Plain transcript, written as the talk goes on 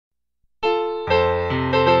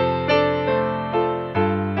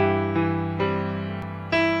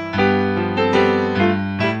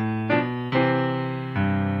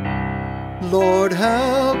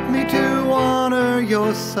help me to honor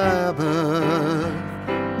your Sabbath.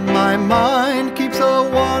 My mind keeps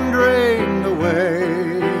a-wandering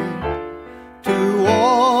away to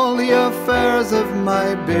all the affairs of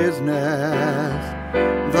my business,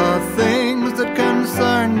 the things that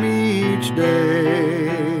concern me each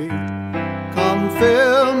day. Come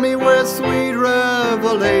fill me with sweet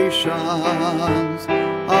revelations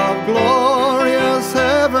of glorious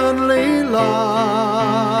heavenly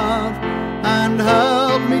love, and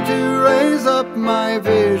help me to raise up my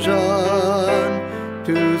vision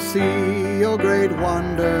to see your great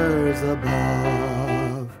wonders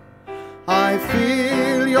above. I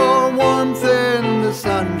feel your warmth in the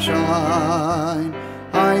sunshine,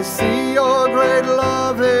 I see your great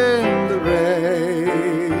love in the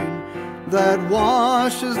rain that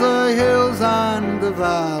washes the hills and the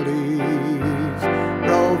valleys,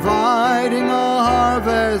 providing a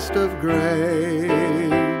harvest of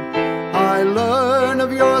grain. I learn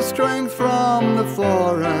of your strength from the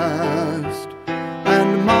forest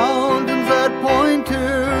and mountains that point to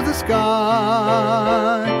the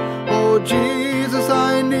sky. Oh Jesus,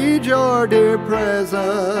 I need your dear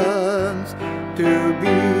presence to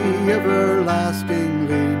be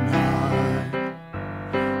everlastingly nigh.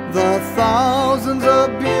 The thousands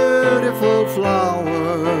of beautiful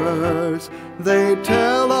flowers, they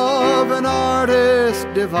tell of an artist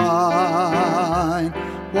divine,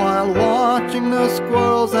 while watching the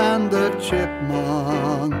squirrels and the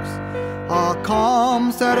chipmunks, a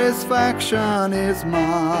calm satisfaction is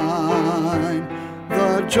mine.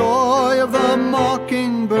 The joy of the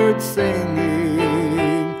mockingbird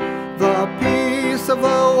singing, the peace of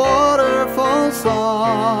the waterfall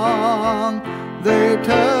song, they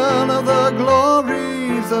tell of the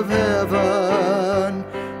glories of heaven.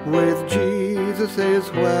 With Jesus is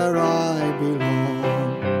where I belong.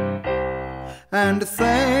 And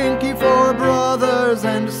thank you for brothers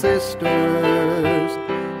and sisters,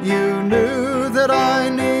 you knew that I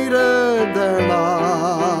needed their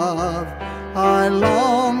love. I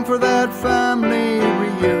long for that family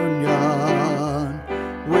reunion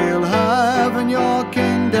we'll have in your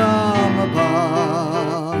kingdom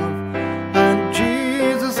above. And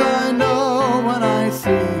Jesus, I know when I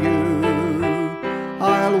see you,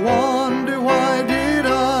 I'll wonder why did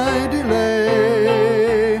I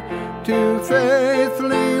delay to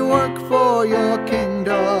faithfully work for your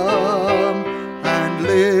kingdom and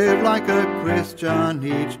live like a Christian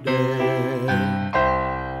each day.